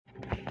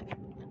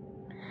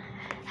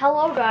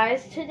Hello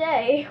guys,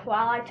 today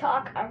while I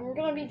talk I'm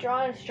gonna be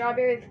drawing a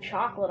strawberry with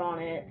chocolate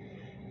on it.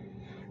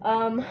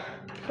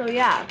 So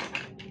yeah.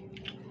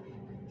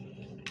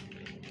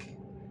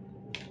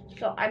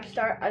 So I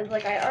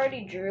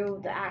already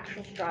drew the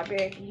actual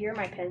strawberry. If you hear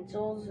my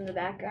pencils in the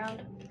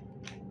background.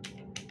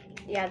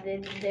 Yeah,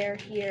 they're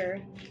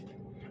here.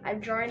 I'm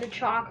drawing the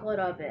chocolate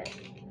of it.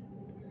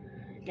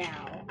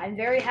 Now, I'm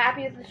very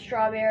happy with the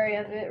strawberry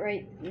of it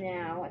right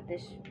now at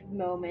this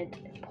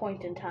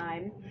point in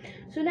time.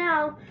 So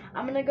now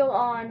I'm gonna go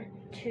on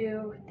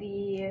to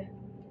the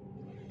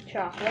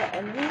chocolate,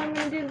 and then I'm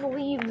gonna do the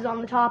leaves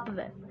on the top of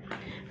it.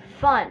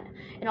 Fun.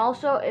 And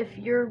also, if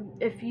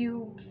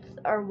you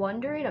are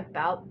wondering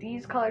about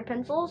these colored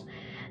pencils,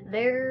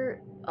 they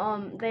are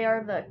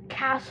the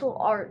Castle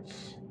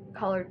Arts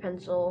colored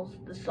pencils,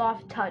 the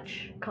Soft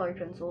Touch colored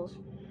pencils.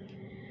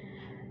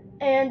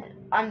 And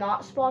I'm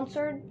not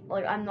sponsored.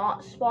 I'm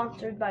not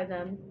sponsored by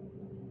them.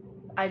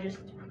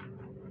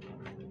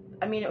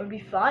 I mean, it would be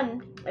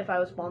fun if I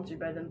was sponsored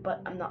by them,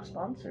 but I'm not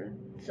sponsored.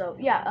 So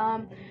yeah,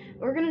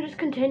 we're gonna just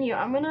continue.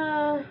 I'm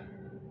gonna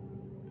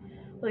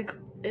with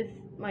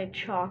my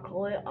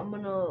chocolate. I'm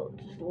gonna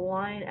just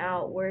line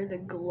out where the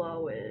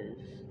glow is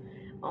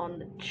on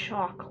the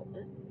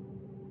chocolate.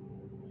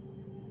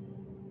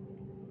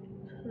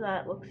 So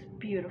that looks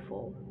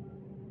beautiful.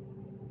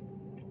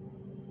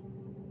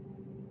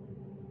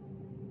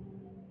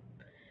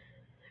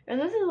 And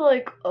this is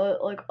like a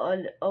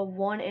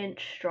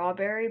 1-inch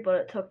strawberry, but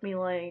it took me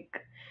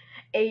like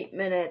 8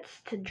 minutes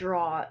to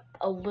draw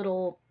a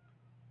little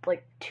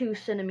 2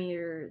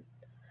 centimeter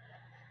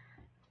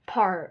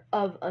part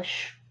of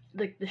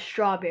the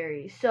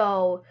strawberry.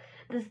 So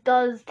this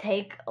does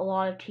take a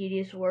lot of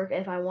tedious work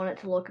if I want it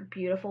to look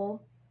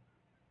beautiful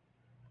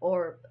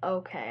or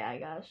okay, I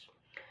guess,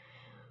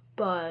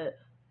 but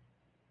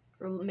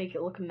or make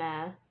it look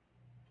meh.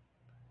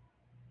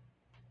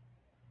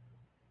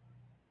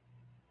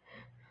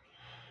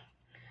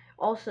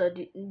 Also,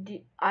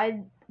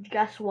 I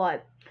guess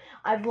what?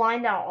 I've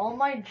lined out all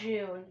my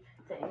June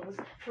things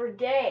for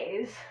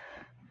days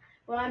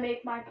when I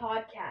make my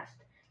podcast.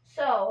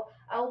 So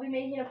I will be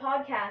making a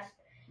podcast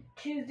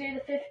Tuesday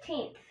the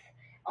 15th,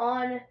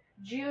 on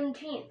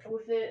Juneteenth,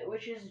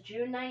 which is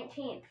June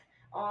 19th,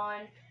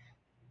 on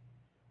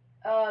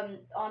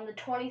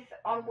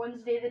on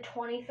Wednesday the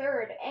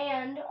 23rd,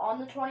 and on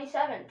the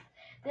 27th.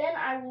 Then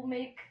I will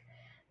make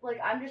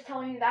I'm just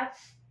telling you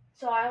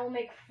so I will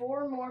make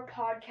 4 more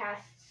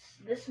podcasts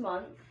this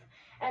month,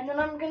 and then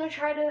I'm gonna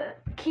try to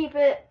keep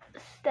it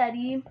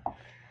steady,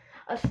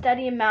 a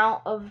steady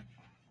amount of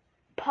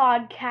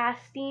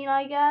podcasting,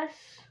 I guess,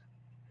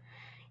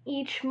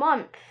 each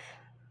month,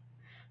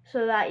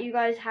 so that you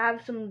guys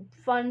have some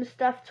fun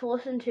stuff to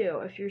listen to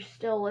if you're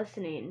still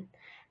listening.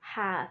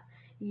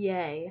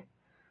 Yay.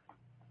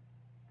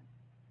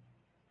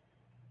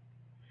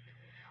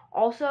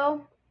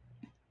 Also,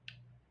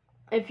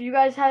 if you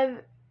guys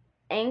have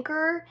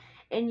Anchor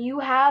and you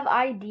have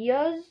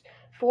ideas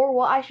for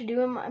what I should do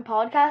in my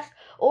podcast,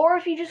 or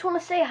if you just want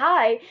to say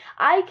hi,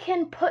 I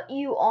can put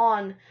you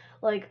on,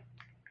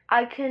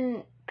 I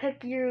can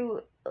pick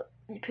your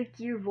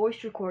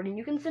voice recording.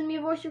 You can send me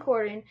a voice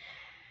recording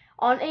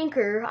on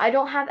Anchor. I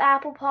don't have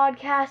Apple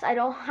Podcasts. I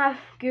don't have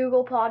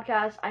Google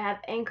Podcasts. I have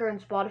Anchor and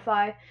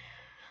Spotify,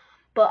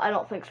 but I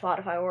don't think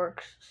Spotify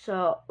works.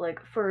 So,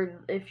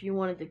 for if you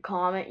wanted to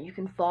comment, you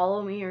can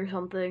follow me or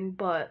something,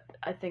 but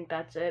I think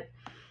that's it.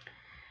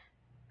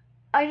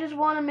 I just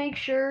want to make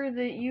sure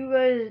that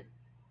you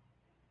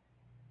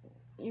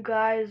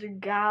guys or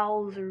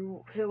gals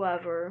or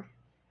whoever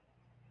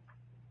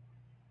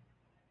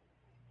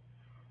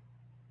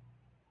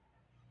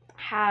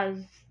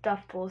has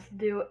stuff to listen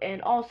to,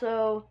 and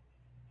also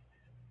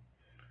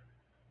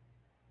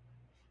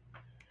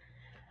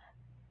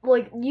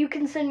you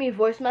can send me a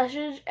voice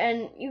message,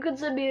 and you can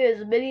send me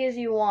as many as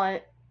you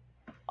want.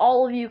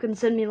 All of you can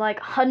send me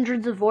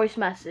hundreds of voice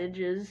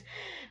messages,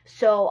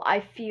 so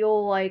I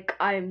feel like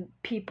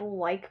people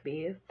like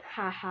me.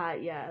 Haha,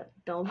 yeah,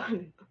 don't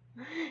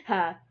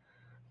ha,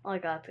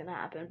 that's gonna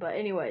happen. But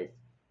anyways,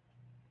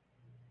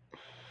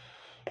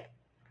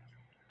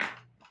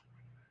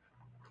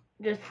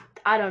 just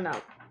I don't know.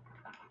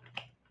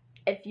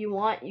 If you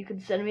want, you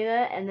can send me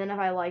that, and then if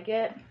I like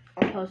it,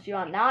 I'll post you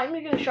on. Now I'm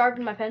gonna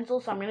sharpen my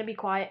pencil, so I'm gonna be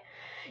quiet.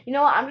 You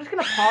know what? I'm just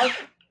gonna pause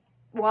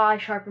while I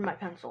sharpen my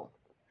pencil.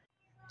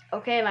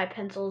 Okay, my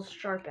pencil's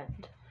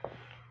sharpened.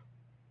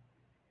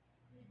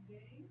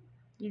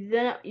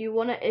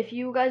 If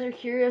you guys are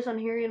curious on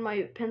hearing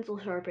my pencil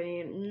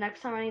sharpening,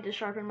 next time I need to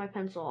sharpen my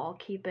pencil, I'll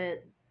keep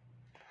it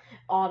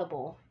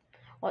audible.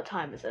 What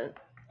time is it?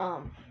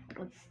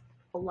 It's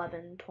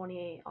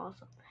 11:28.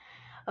 Awesome.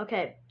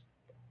 Okay.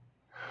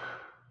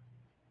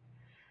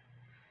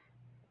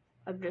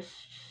 I'm just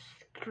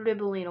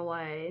scribbling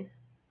away.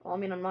 Well, I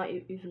mean, I'm not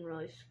even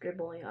really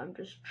scribbling. I'm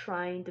just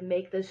trying to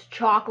make this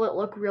chocolate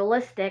look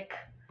realistic.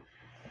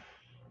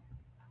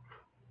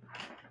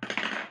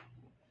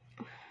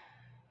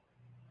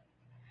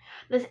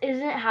 This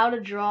isn't how to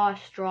draw a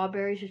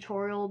strawberry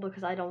tutorial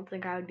because I don't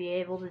think I would be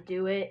able to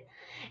do it.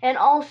 And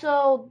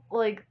also,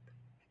 like,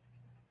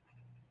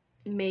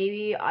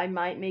 maybe I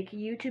might make a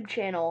YouTube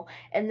channel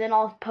and then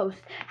I'll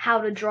post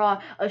how to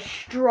draw a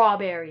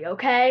strawberry,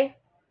 okay?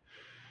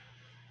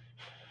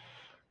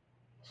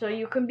 So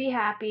you can be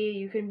happy,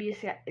 you can be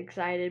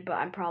excited, but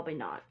I'm probably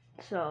not.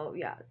 So,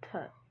 yeah.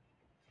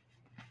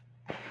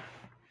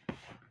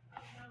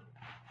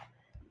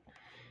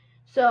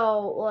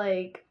 So,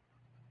 like,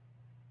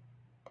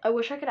 I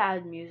wish I could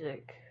add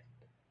music.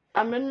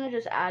 I'm gonna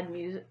just add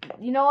music.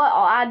 You know what?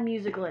 I'll add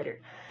music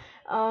later.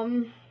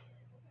 I'll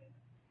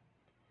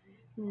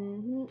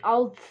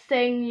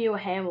sing you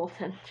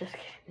Hamilton. Just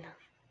kidding.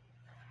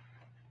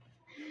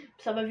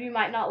 Some of you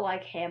might not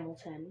like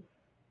Hamilton.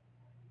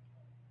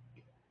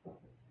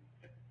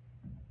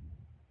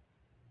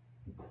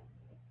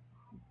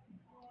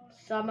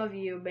 Some of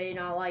you may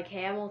not like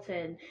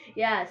Hamilton.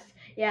 Yes.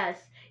 I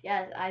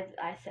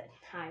said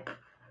hi.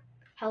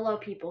 Hello,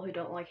 people who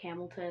don't like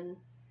Hamilton.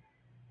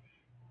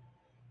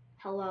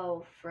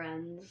 Hello,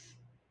 friends.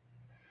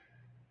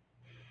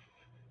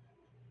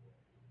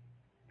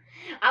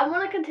 I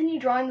want to continue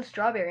drawing the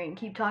strawberry and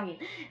keep talking.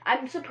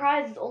 I'm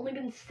surprised it's only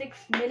been 6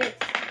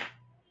 minutes.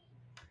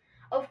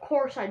 Of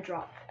course I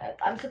dropped.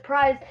 I'm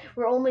surprised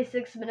we're only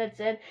 6 minutes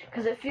in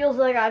because it feels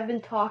like I've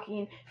been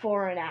talking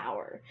for an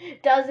hour.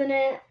 Doesn't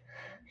it?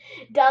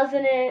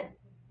 Doesn't it?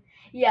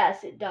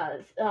 Yes, it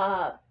does.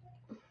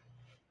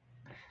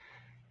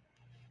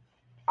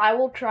 I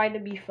will try to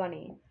be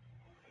funny.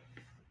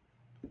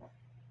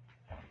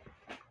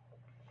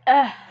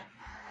 I'm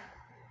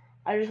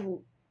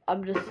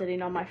just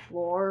sitting on my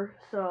floor,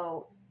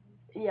 so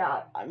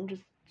yeah, you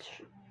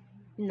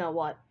know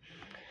what?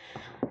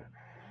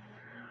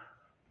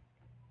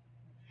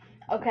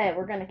 Okay,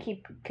 we're gonna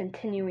keep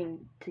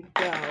continuing to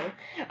go.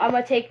 I'm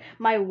gonna take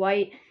my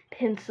white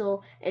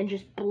pencil and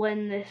just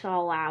blend this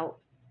all out,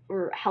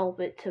 or help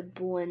it to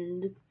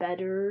blend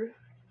better.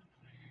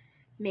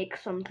 Make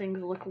some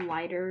things look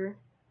lighter,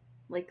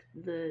 like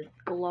the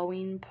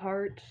glowing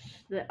parts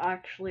that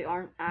actually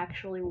aren't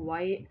actually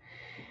white,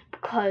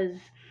 because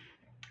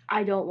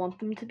I don't want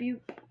them to be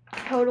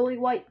totally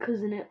white,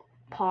 because then it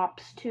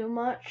pops too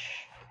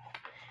much.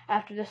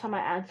 After this, I'm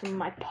gonna add some of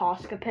my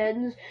Posca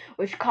pens,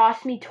 which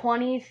cost me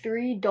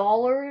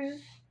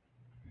 $23.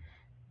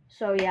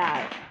 So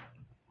yeah.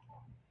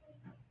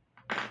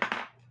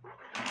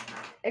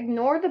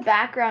 Ignore the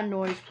background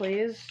noise,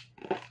 please.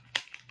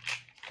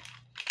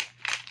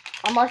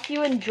 Unless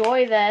you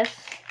enjoy this.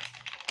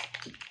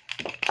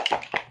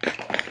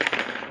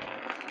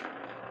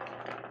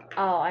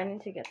 Oh, I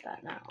need to get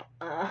that now.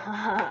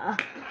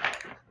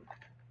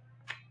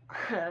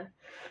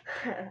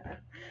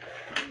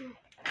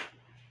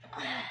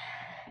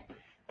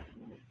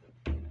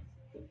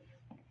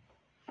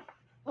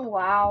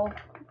 Wow.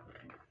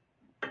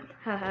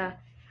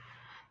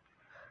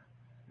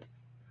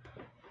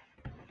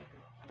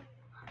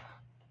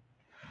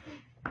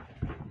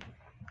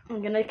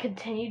 I'm gonna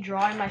continue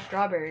drawing my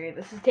strawberry.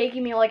 This is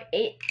taking me like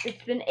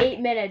it's been 8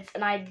 minutes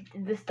and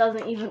this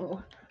doesn't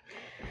even.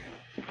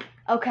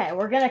 Okay,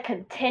 we're gonna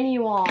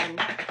continue on.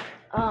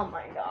 Oh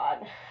my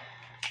god.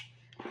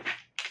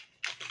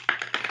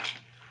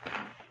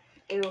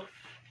 Oof.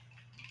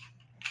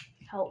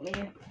 Help me.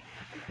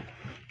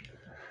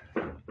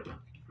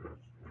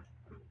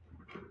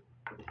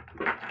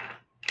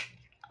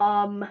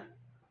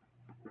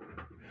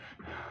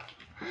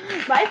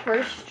 My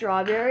first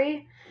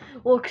strawberry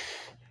looks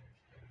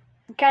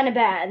kind of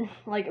bad,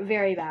 like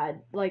very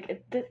bad.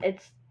 Like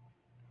it's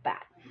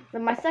bad.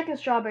 Then my second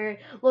strawberry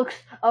looks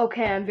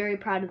okay. I'm very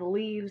proud of the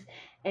leaves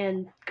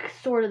and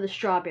sort of the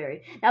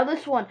strawberry. Now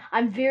this one,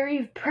 I'm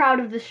very proud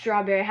of the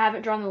strawberry. I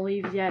haven't drawn the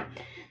leaves yet,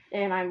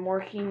 and I'm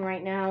working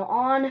right now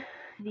on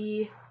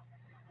the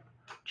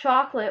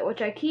chocolate,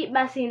 which I keep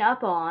messing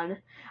up on.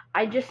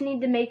 I just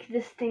need to make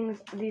these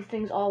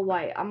things all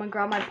white. I'm gonna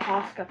grab my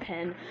Posca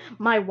pen,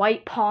 my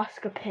white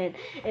Posca pen,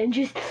 and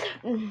just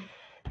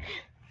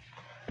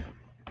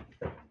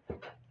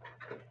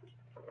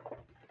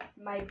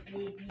my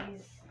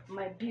babies,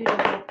 my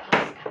beautiful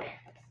Posca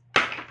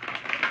pens.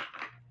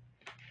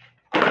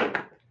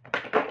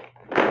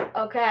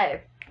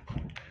 Okay,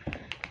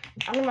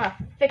 I'm gonna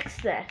fix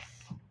this.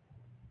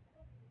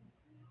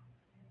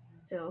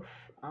 Oof.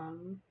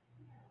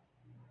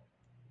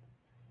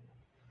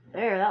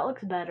 There, that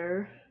looks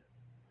better.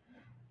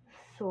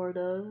 Sort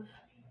of.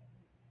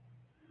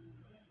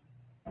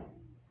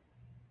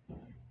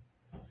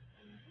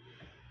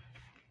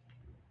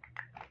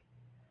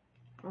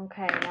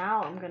 Okay,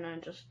 now I'm gonna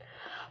just.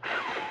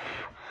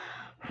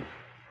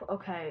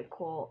 Okay,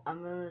 cool.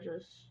 I'm gonna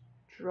just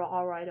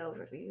draw right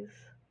over these.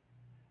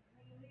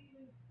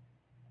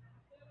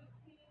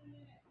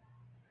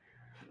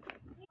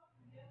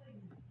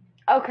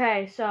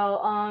 Okay, so,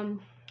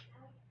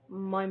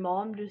 my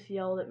mom just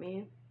yelled at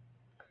me.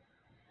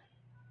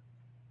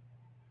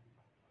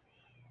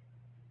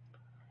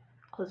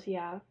 Cause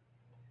yeah.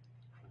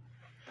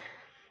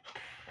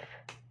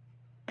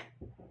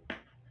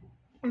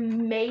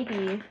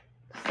 Maybe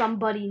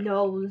somebody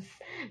knows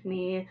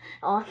me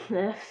on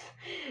this.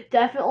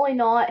 Definitely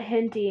not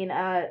hinting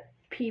at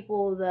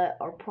people that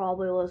are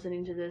probably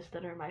listening to this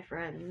that are my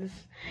friends.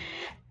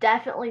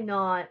 Definitely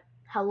not.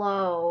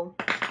 Hello,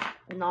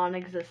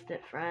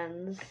 non-existent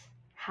friends.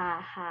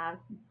 Ha ha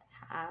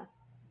ha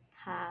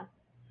ha.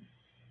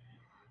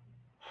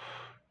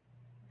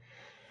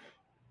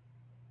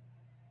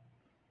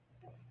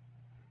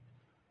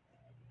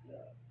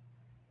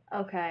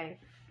 Okay.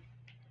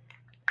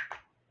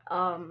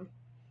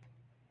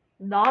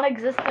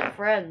 Non-existent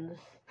friends.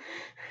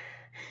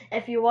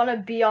 If you want to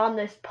be on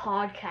this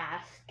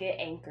podcast, get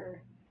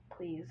Anchor,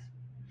 please.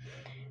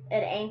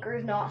 And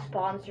Anchor's not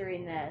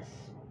sponsoring this.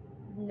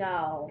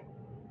 No,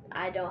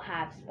 I don't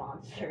have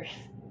sponsors.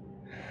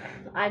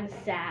 I'm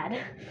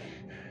sad.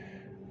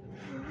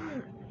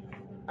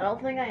 I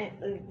don't think I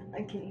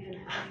can even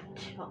have a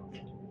job.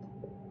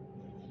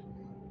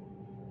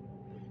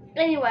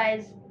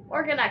 Anyways,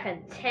 we're gonna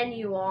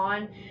continue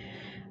on.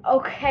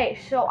 Okay,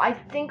 so I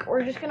think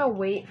we're just gonna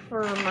wait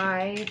for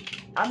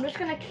I'm just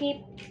gonna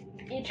keep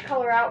each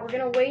color out. We're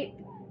gonna wait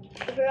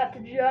for that to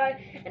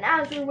dry, and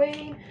as we're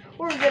waiting,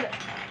 we're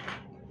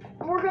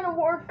gonna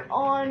work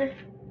on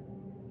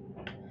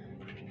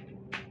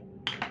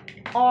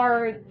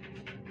our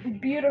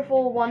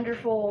beautiful,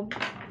 wonderful,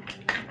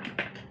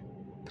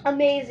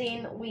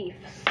 amazing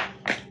leaves.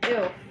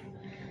 Ew.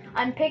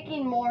 I'm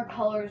picking more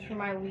colors for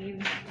my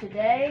leaves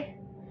today.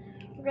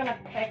 We're gonna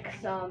pick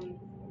some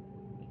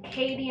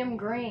cadmium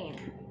green.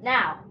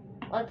 Now,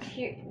 let's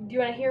hear. Do you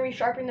want to hear me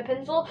sharpen the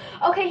pencil?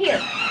 Okay, here.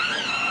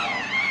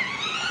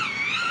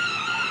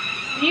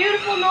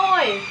 Beautiful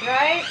noise,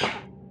 right?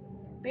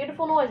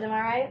 Beautiful noise, am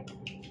I right?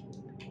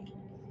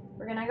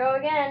 We're gonna go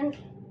again.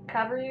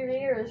 Cover your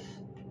ears.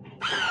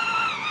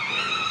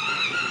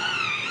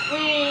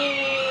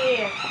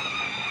 Whee!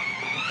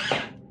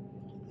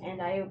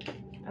 And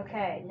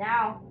okay,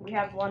 now we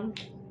have one.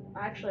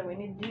 Actually, we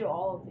need to do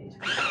all of these.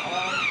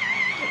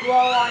 Low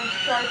on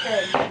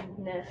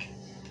sharpness.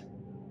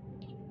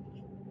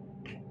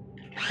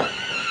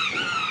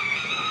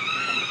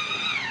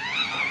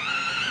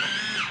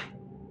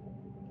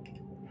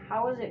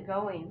 How is it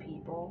going,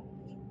 people?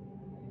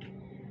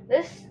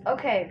 This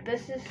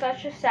is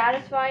such a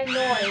satisfying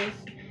noise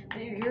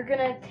that you're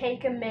gonna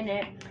take a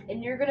minute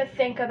and you're gonna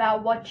think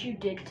about what you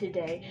did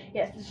today.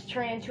 Yes, this is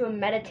turning into a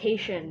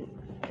meditation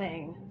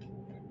thing.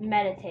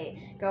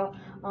 Meditate. Go,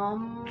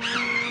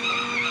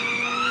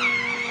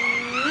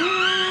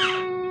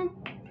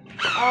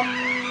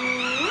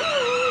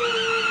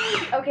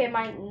 okay,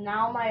 my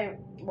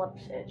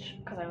lips itch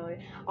because I really,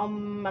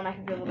 and I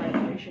can feel the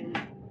vibration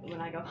when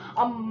I go,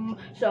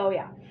 so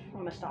yeah, I'm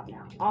gonna stop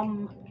now.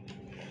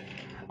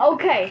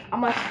 Okay,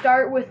 I'm gonna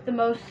start with the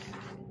most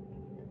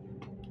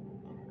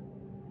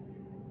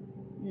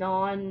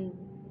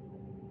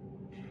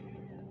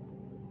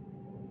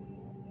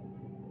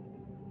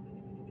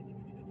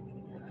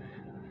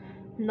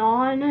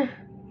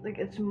like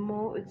it's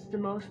the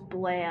most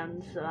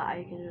bland, so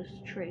I can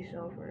just trace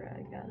over it,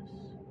 I guess.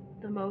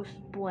 The most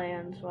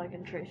bland, so I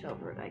can trace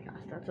over it, I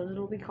guess. That's what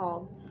it'll be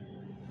called.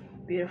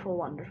 Beautiful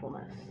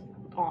wonderfulness.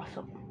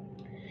 Awesome.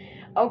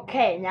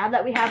 Okay, now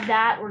that we have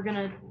that, we're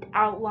gonna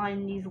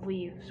outline these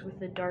leaves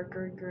with a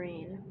darker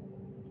green.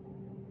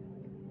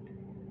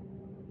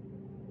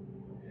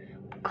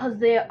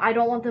 Because I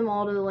don't want them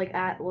all to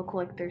look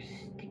like they're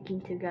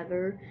sticking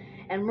together.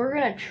 And we're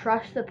gonna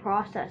trust the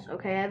process,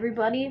 okay,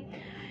 everybody?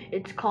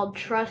 It's called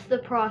trust the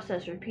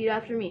process. Repeat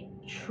after me.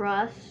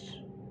 Trust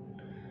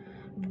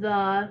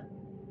the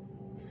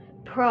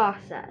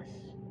process.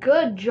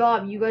 Good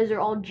job. You guys are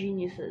all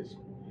geniuses.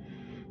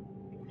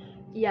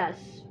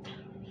 Yes.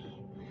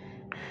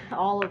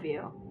 All of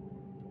you.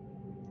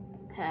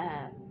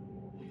 Heh.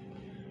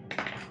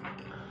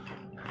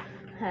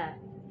 Heh.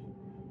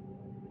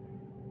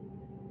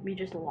 Me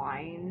just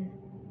lying.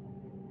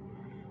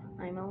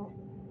 I'm a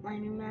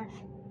mess.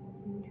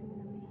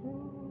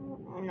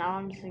 Now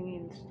I'm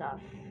singing stuff.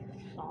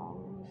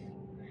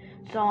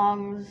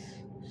 Songs.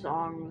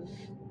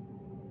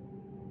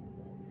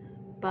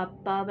 Ba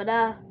ba ba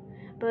da,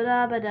 ba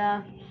da ba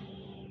da.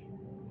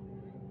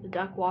 The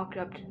duck walked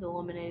up to the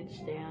lemonade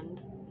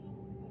stand.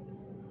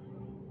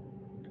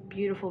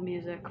 Beautiful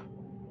music.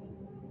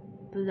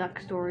 The duck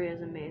story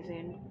is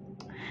amazing.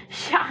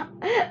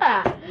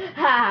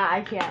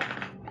 I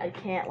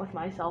can't with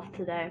myself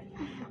today.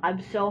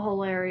 I'm so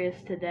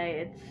hilarious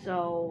today. It's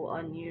so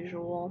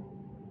unusual.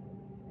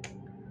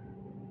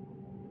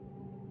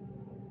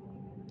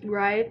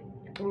 Right?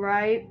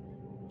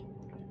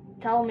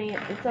 Tell me.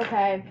 It's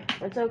okay.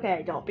 It's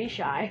okay. Don't be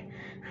shy.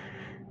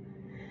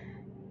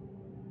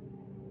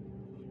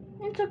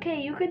 It's okay.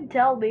 You can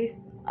tell me.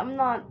 I'm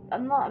not.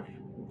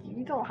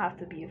 You don't have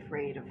to be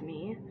afraid of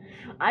me.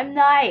 I'm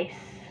nice.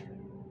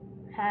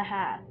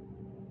 Haha.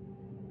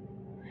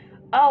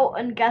 Oh,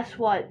 and guess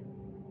what?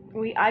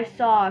 I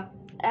saw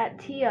at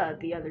Tia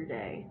the other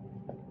day.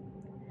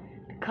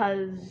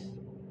 Because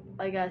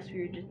I guess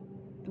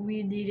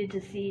we needed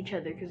to see each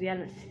other because we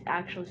hadn't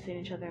actually seen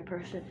each other in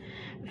person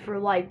for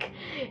like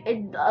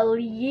a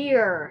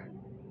year.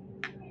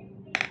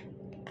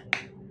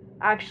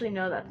 Actually,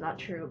 no, that's not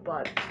true,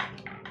 but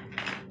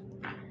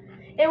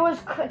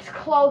it's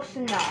close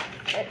enough.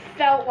 It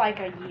felt like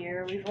a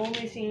year. We've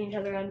only seen each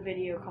other on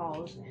video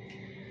calls.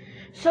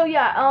 So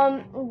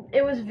yeah,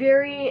 it was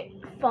very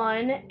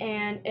fun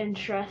and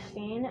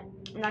interesting.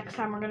 Next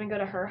time we're gonna go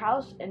to her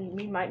house and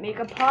we might make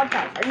a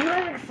podcast. Are you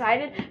guys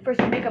excited for us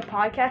to make a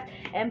podcast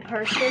in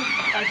person?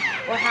 Like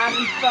we're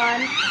having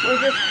fun.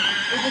 We're just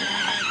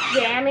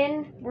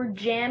jamming. We're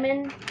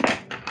jamming.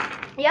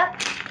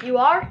 Yep, you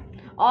are?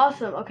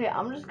 Awesome. Okay,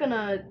 I'm just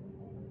gonna.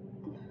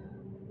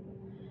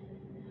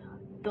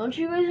 Don't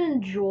you guys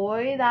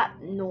enjoy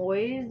that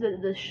noise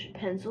that the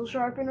pencil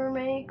sharpener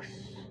makes?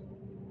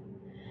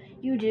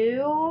 You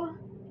do?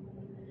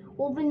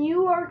 Well, then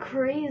you are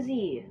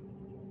crazy.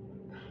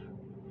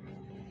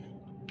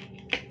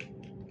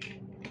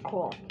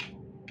 Cool.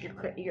 You're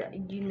crazy?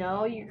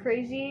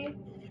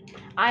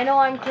 I know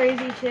I'm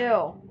crazy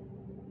too.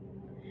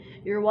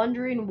 You're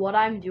wondering what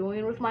I'm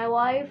doing with my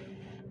life?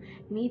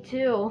 Me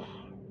too.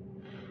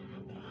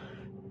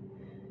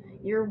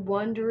 You're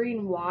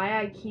wondering why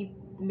I keep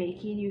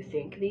making you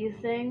think these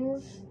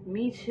things?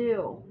 Me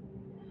too.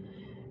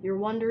 You're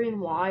wondering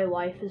why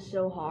life is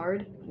so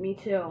hard? Me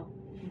too.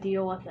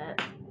 Deal with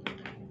it.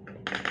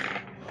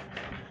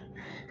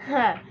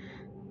 Heh,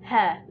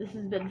 this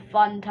has been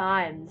fun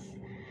times.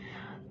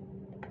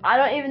 I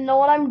don't even know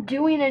what I'm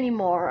doing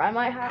anymore. I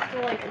might have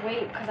to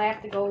wait because I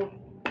have to go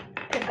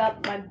pick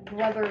up my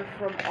brother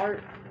from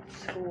art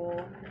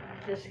school.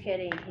 Just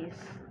kidding, he's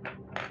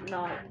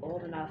not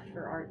old enough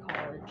for art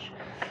college.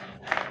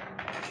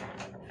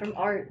 From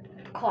art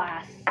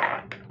class,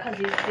 because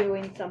he's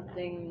doing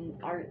something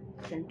art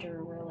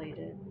center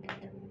related.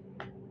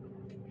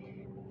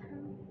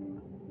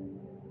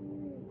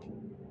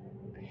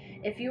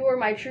 If you were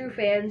my true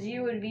fans,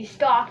 you would be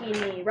stalking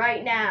me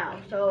right now.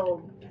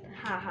 So,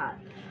 haha.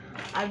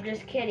 I'm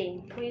just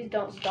kidding. Please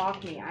don't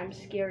stalk me. I'm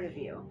scared of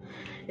you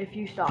if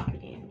you stalk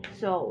me.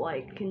 So,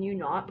 can you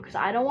not? Because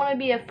I don't want to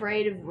be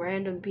afraid of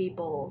random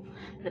people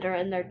that are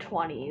in their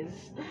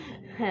 20s.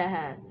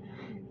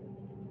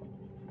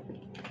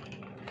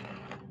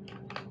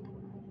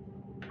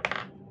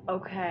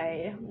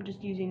 Okay, I'm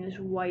just using this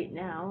white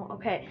now.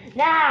 Okay,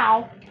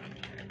 now!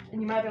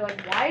 And you might be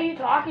like, why are you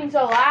talking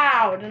so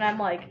loud? And I'm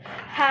like,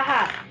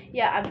 haha,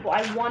 yeah, I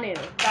want to.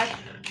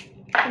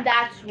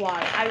 That's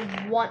why I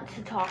want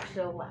to talk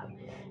so loud.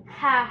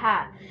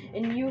 Haha.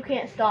 And you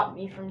can't stop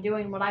me from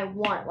doing what I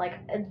want, like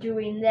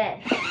doing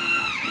this.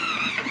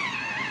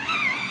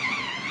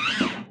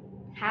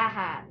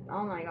 Haha.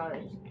 Oh my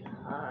god.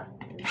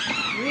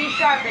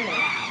 Resharpen it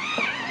out.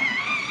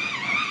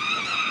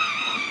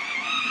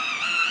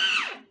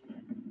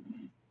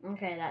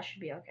 Okay, that should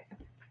be okay.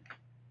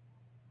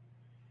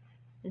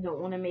 I don't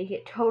want to make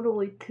it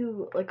totally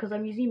too, because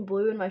I'm using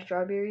blue in my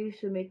strawberries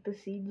to make the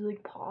seeds,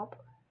 pop.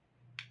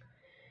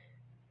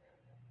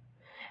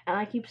 And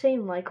I keep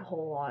saying a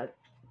whole lot.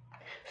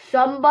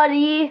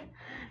 Somebody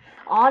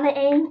on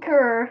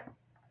Anchor,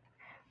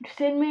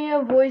 send me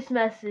a voice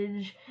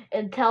message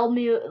and tell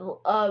me,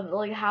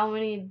 how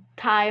many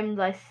times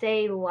I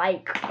say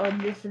on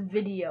this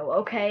video,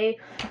 okay?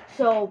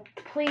 So,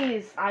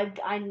 please,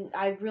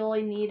 I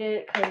really need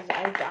it, because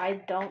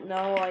I don't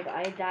know,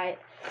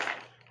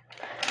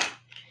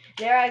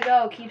 there I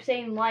go, keep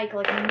saying like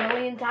a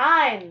million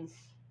times.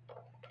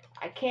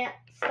 I can't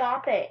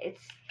stop it.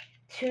 It's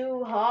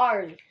too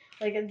hard.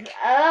 I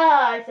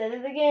said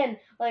it again.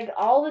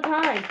 All the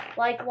time.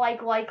 Like.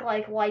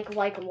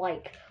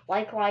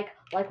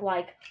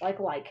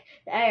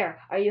 There.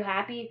 Are you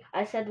happy?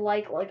 I said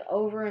like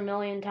over a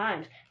million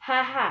times.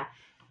 Haha.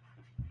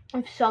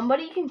 If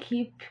somebody can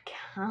keep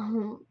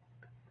count,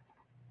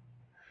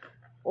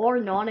 or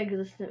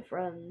non-existent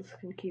friends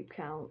can keep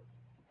count.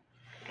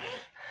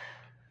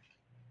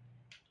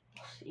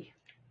 We'll see.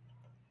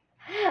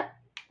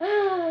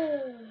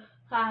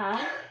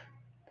 Haha.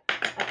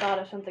 I thought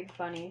of something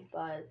funny,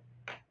 but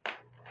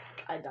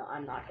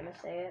I'm not gonna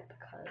say it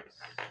because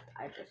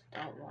I just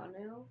don't want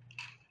to.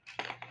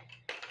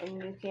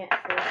 And you can't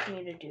force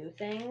me to do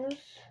things.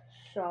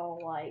 So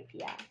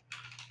yeah.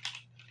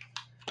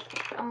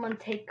 I'm gonna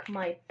take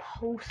my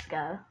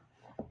Posca.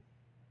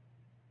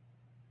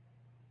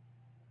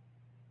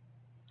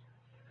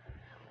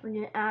 We're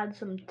gonna add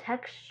some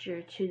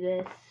texture to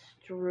this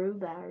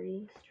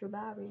strawberry.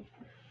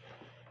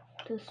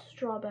 The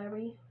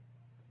strawberry.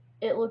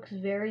 It looks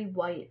very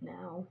white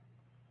now.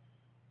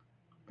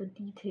 The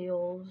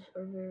details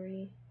are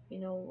very,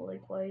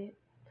 white.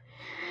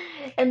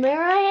 And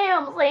there I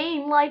am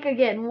saying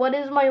again. What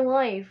is my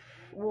life?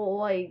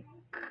 Well, I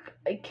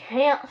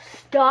can't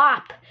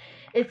stop.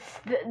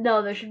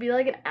 No, there should be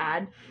an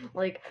ad.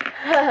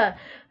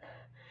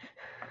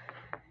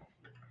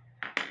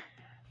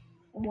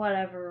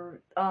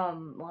 Whatever.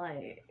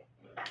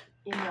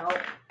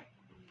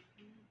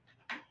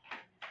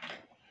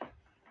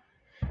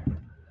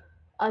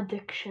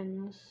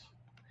 Addictions.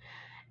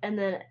 And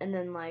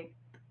then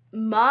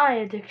my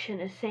addiction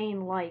is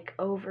saying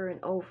over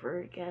and over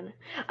again.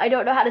 I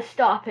don't know how to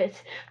stop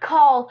it.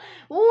 Call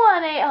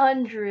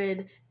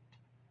 1-800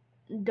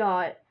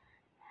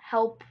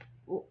 help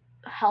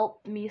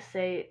me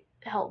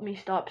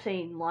stop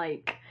saying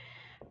like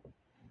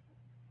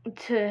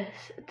to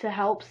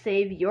help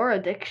save your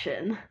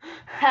addiction.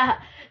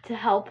 To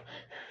help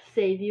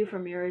save you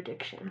from your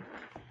addiction.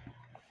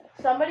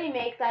 Somebody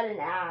make that an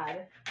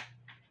ad.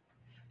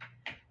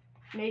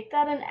 Make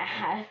that an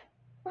ad.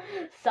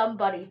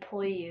 Somebody,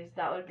 please.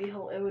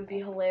 It would be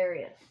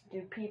hilarious.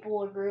 Do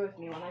people agree with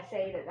me when I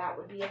say that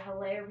would be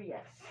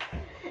hilarious?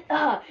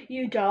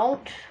 You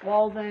don't?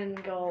 Well, then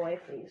go away,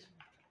 please.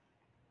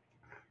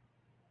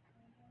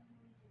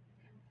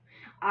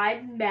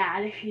 I'm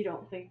mad if you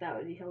don't think that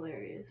would be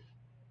hilarious.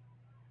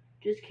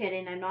 Just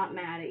kidding. I'm not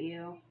mad at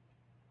you.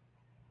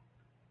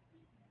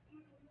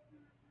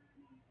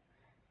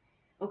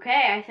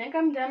 Okay, I think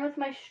I'm done with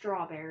my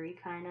strawberry,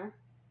 kinda.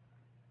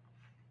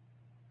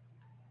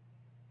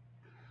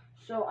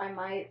 So I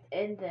might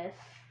end this.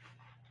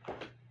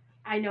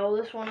 I know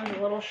this one is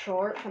a little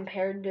short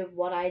compared to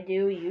what I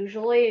do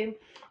usually,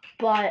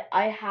 but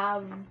I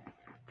have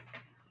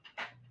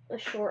a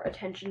short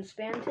attention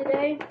span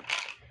today.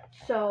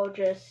 So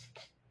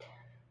just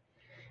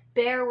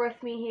bear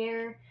with me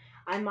here.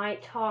 I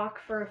might talk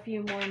for a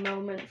few more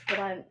moments,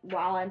 but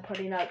while I'm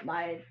putting up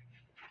my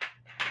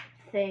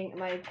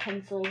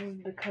pencils,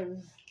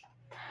 because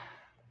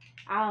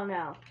I don't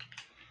know.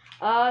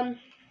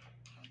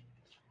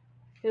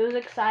 Who's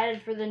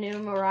excited for the new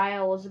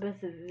Mariah Elizabeth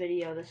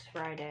video this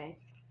Friday?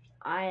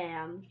 I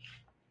am.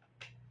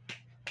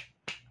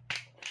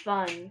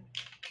 Fun.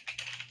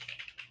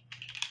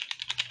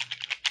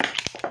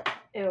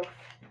 Oof.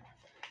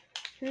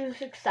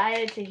 Who's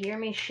excited to hear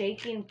me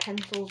shaking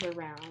pencils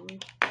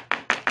around?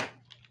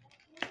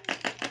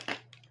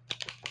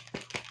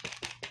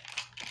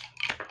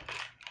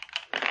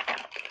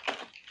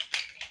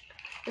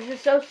 This is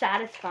so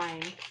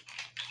satisfying.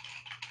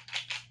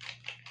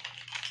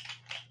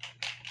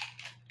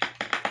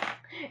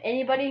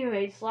 Anybody who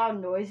hates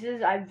loud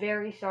noises, I'm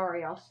very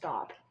sorry. I'll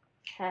stop.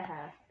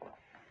 Haha.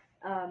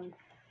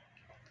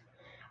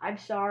 I'm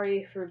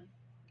sorry for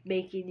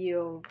making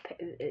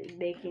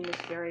this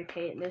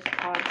this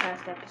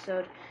podcast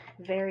episode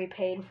very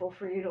painful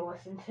for you to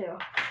listen to.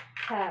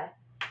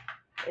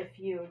 If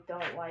you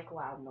don't like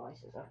loud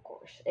noises, of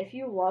course. If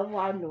you love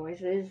loud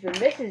noises, then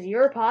this is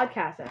your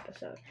podcast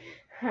episode.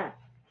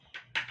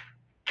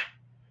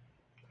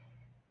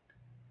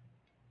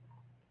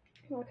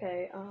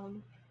 Okay,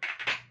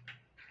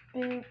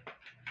 boop,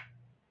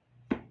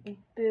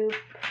 boop,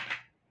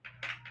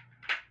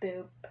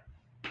 boop.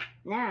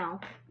 Now,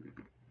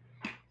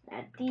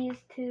 add these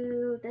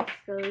two, this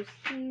goes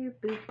here,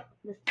 boop,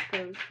 this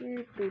goes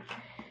here, boop.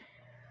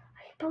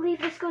 I believe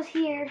this goes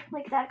here,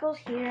 like that goes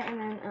here, and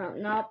then,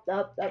 nope,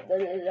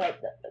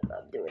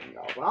 I'm doing it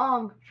all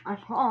wrong. I'm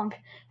wrong.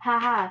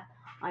 Haha,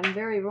 I'm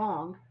very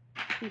wrong.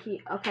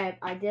 Okay,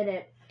 I did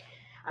it.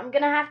 I'm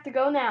gonna have to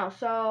go now,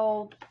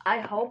 so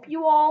I hope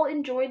you all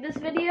enjoyed this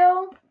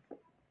video.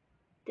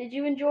 Did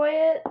you enjoy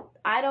it?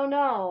 I don't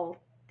know.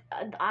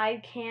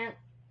 I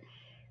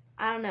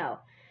don't know.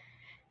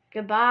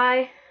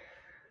 Goodbye.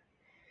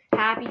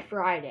 Happy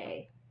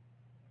Friday.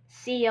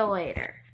 See you later.